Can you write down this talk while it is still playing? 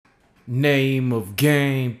Name of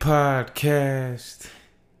Game Podcast.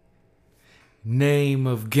 Name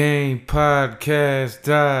of Game Podcast.com.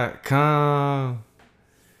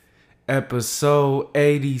 Episode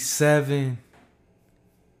 87.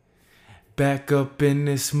 Back up in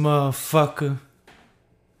this motherfucker.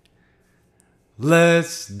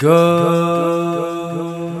 Let's go.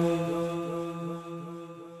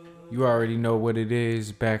 You already know what it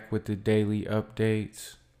is. Back with the daily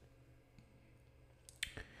updates.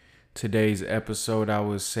 Today's episode, I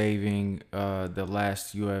was saving the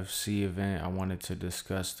last UFC event. I wanted to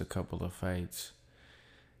discuss a couple of fights.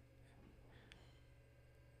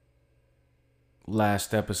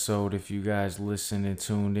 Last episode, if you guys listened and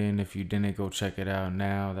tuned in, if you didn't, go check it out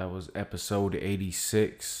now. That was episode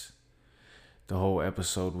 86. The whole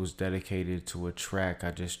episode was dedicated to a track.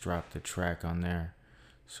 I just dropped the track on there,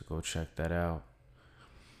 so go check that out.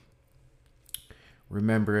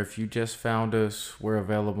 Remember, if you just found us, we're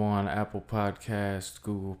available on Apple Podcasts,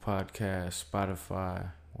 Google Podcasts,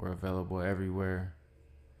 Spotify. We're available everywhere.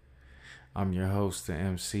 I'm your host, the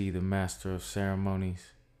MC, the Master of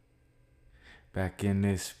Ceremonies. Back in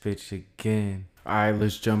this bitch again. Alright,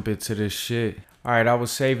 let's jump into this shit. Alright, I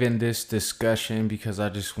was saving this discussion because I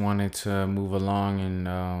just wanted to move along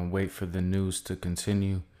and wait for the news to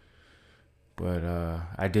continue. But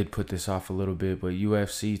I did put this off a little bit. But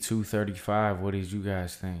UFC 235, what did you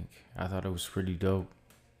guys think? I thought it was pretty dope.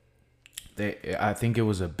 I think it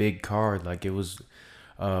was a big card. Like, it was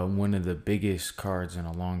one of the biggest cards in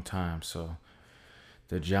a long time. So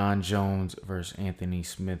the Jon Jones versus Anthony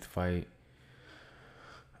Smith fight.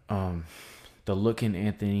 The look in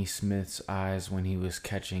Anthony Smith's eyes when he was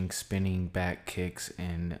catching spinning back kicks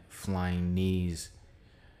and flying knees.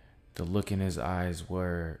 The look in his eyes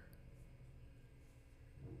where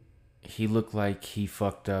he looked like he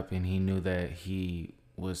fucked up and he knew that he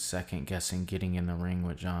was second guessing getting in the ring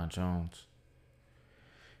with Jon Jones.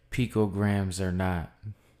 Picograms or not.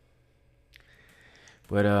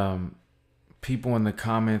 But people in the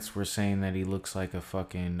comments were saying that he looks like a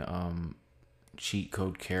fucking cheat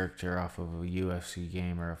code character off of a UFC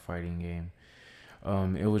game or a fighting game.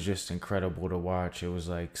 It was just incredible to watch. It was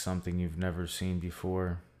like something you've never seen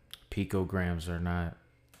before. Picograms or not.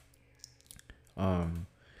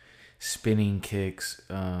 Spinning kicks,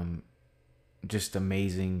 just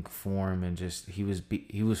amazing form, and just he was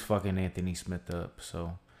fucking Anthony Smith up.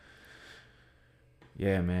 So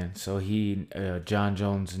yeah, man. So Jon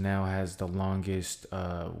Jones now has the longest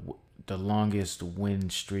win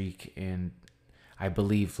streak in, I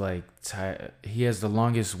believe, he has the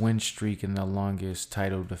longest win streak and the longest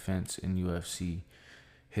title defense in UFC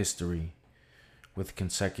history with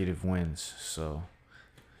consecutive wins. So.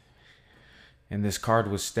 And this card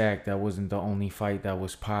was stacked. That wasn't the only fight that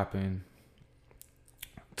was popping.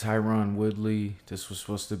 Tyron Woodley. This was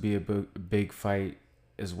supposed to be a big fight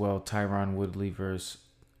as well. Tyron Woodley versus,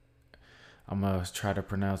 I'm going to try to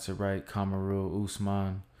pronounce it right, Kamaru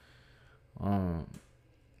Usman.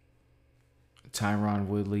 Tyron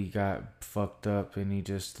Woodley got fucked up and he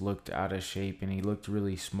just looked out of shape. And he looked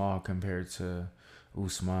really small compared to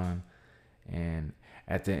Usman. And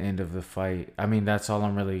at the end of the fight, I mean, that's all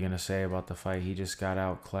I'm really going to say about the fight. He just got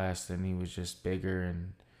outclassed and he was just bigger,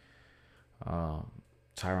 and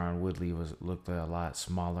Tyron Woodley looked a lot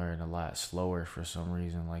smaller and a lot slower for some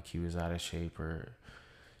reason, like he was out of shape or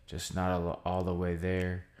just not all the way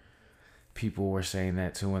there. People were saying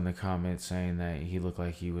that too in the comments, saying that he looked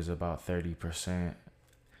like he was about 30%.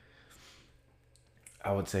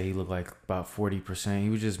 I would say he looked like about 40%. He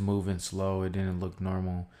was just moving slow. It didn't look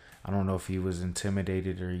normal. I don't know if he was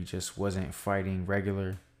intimidated or he just wasn't fighting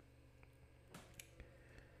regular.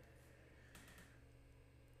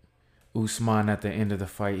 Usman, at the end of the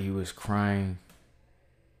fight, he was crying.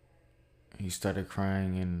 He started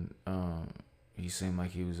crying and he seemed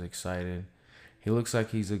like he was excited. He looks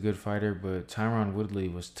like he's a good fighter, but Tyron Woodley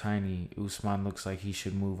was tiny. Usman looks like he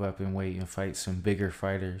should move up in weight and fight some bigger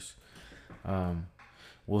fighters.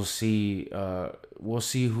 We'll see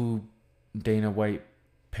who Dana White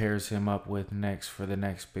pairs him up with next for the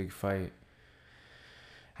next big fight.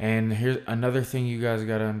 And here's another thing you guys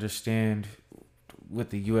got to understand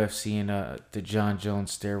with the UFC and the Jon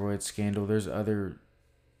Jones steroid scandal. There's other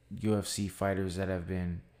UFC fighters that have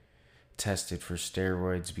been tested for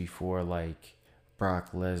steroids before, like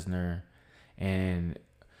Brock Lesnar and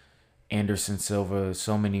Anderson Silva,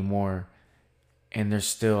 so many more. And they're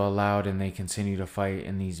still allowed and they continue to fight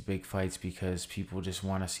in these big fights because people just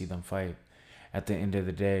want to see them fight. At the end of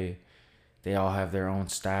the day, they all have their own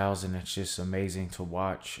styles and it's just amazing to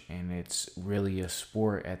watch. And it's really a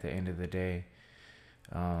sport at the end of the day.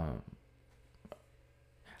 I'm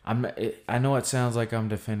I know it sounds like I'm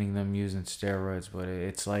defending them using steroids, but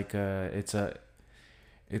it's like it's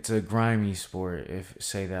a grimy sport. If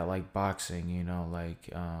say that like boxing, like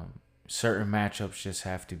certain matchups just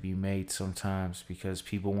have to be made sometimes because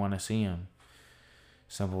people want to see them.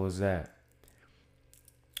 Simple as that.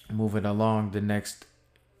 Moving along, the next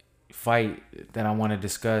fight that I want to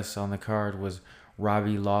discuss on the card was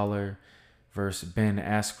Robbie Lawler versus Ben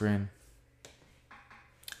Askren.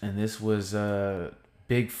 And this was a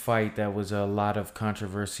big fight that was a lot of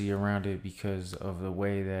controversy around it because of the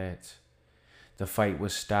way that the fight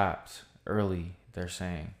was stopped early, they're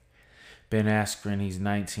saying. Ben Askren, he's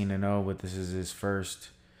 19-0, but this is his first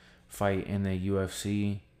fight in the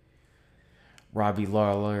UFC. Robbie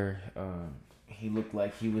Lawler, he looked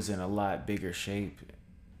like he was in a lot bigger shape,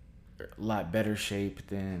 a lot better shape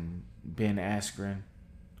than Ben Askren.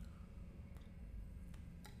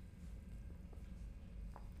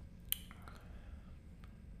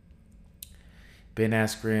 Ben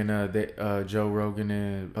Askren, Joe Rogan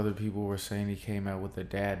and other people were saying he came out with a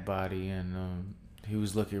dad body and he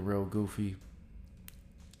was looking real goofy.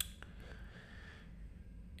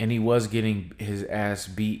 And he was getting his ass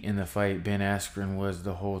beat in the fight. Ben Askren was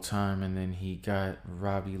the whole time, and then he got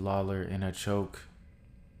Robbie Lawler in a choke.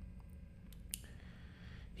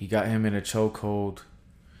 He got him in a chokehold.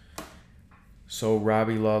 So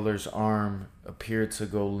Robbie Lawler's arm appeared to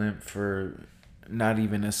go limp for not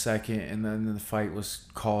even a second, and then the fight was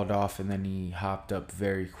called off, and then he hopped up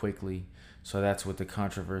very quickly. So that's what the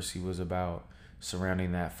controversy was about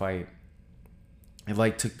surrounding that fight. It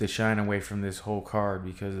like took the shine away from this whole card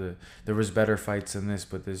because there was better fights than this,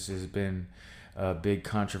 but this has been a big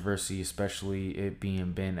controversy, especially it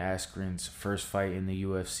being Ben Askren's first fight in the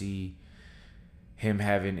UFC. Him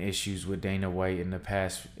having issues with Dana White in the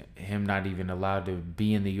past, him not even allowed to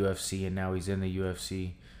be in the UFC, and now he's in the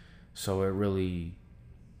UFC. So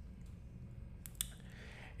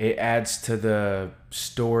it adds to the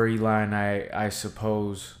storyline, I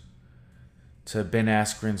suppose, to Ben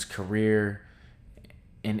Askren's career.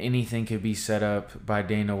 And anything could be set up by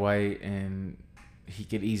Dana White, and he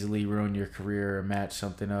could easily ruin your career or match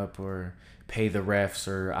something up or pay the refs,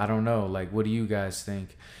 or I don't know. Like, what do you guys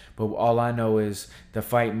think? But all I know is the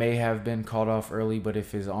fight may have been called off early, but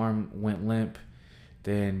if his arm went limp,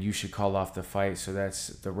 then you should call off the fight. So that's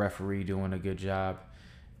the referee doing a good job.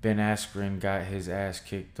 Ben Askren got his ass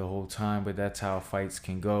kicked the whole time, but that's how fights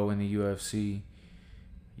can go in the UFC.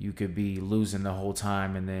 You could be losing the whole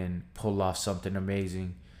time and then pull off something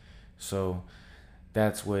amazing. So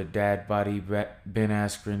that's what Dad Body Ben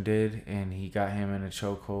Askren did, and he got him in a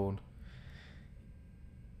chokehold,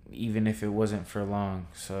 even if it wasn't for long.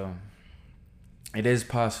 So it is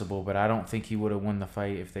possible, but I don't think he would have won the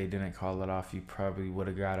fight if they didn't call it off. He probably would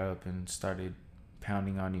have got up and started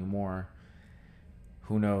pounding on you more.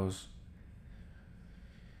 Who knows?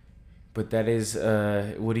 But that is,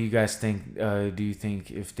 what do you guys think? Do you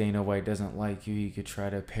think if Dana White doesn't like you, he could try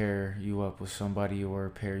to pair you up with somebody or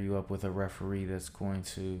pair you up with a referee that's going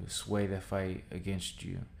to sway the fight against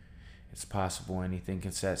you? It's possible anything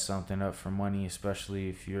can set something up for money, especially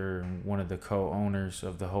if you're one of the co-owners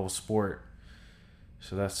of the whole sport.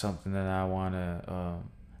 So that's something that I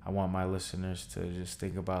want my listeners to just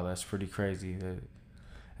think about. That's pretty crazy.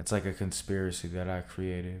 It's like a conspiracy that I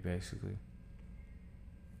created, basically.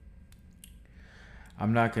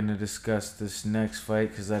 I'm not going to discuss this next fight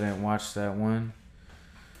because I didn't watch that one.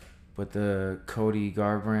 But the Cody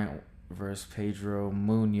Garbrandt versus Pedro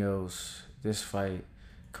Munoz, this fight,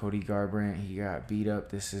 Cody Garbrandt, he got beat up.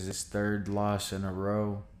 This is his third loss in a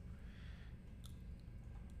row.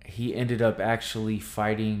 He ended up actually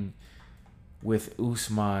fighting with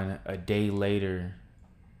Usman a day later.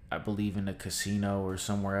 I believe in a casino or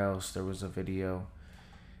somewhere else. There was a video.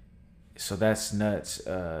 So that's nuts.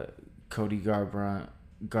 Cody Garbrandt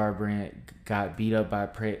got beat up by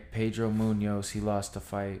Pedro Munoz. He lost the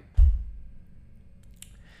fight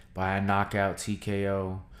by a knockout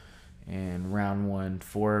TKO in round 1,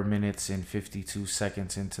 4 minutes and 52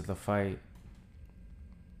 seconds into the fight.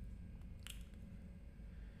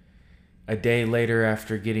 A day later,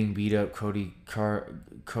 after getting beat up, Cody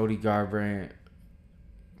Garbrandt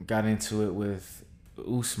got into it with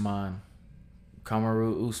Usman,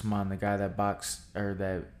 Kamaru Usman, the guy that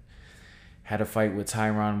that had a fight with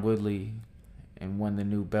Tyron Woodley and won the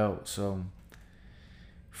new belt. So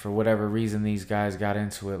for whatever reason, these guys got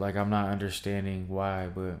into it. Like, I'm not understanding why,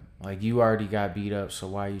 but like, you already got beat up, so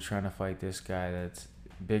why are you trying to fight this guy that's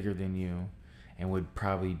bigger than you and would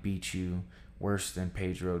probably beat you worse than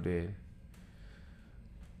Pedro did?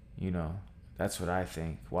 That's what I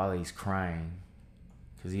think, while he's crying,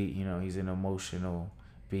 because he's an emotional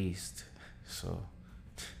beast. So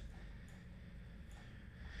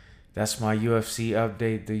That's my UFC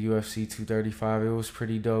update, the UFC 235. It was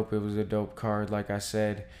pretty dope. It was a dope card. Like I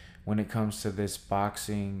said, when it comes to this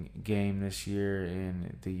boxing game this year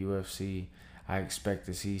in the UFC, I expect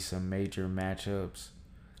to see some major matchups.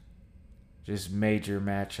 Just major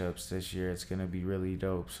matchups this year. It's going to be really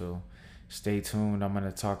dope. So stay tuned. I'm going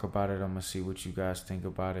to talk about it. I'm going to see what you guys think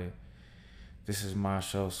about it. This is my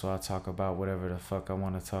show, so I talk about whatever the fuck I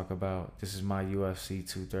want to talk about. This is my UFC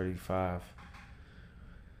 235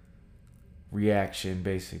 reaction,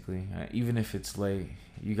 basically. Even if it's late,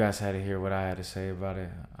 you guys had to hear what I had to say about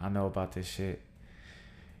it. I know about this shit.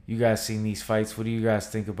 You guys seen these fights? What do you guys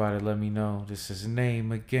think about it? Let me know. This is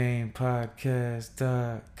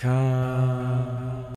NameAGamePodcast.com.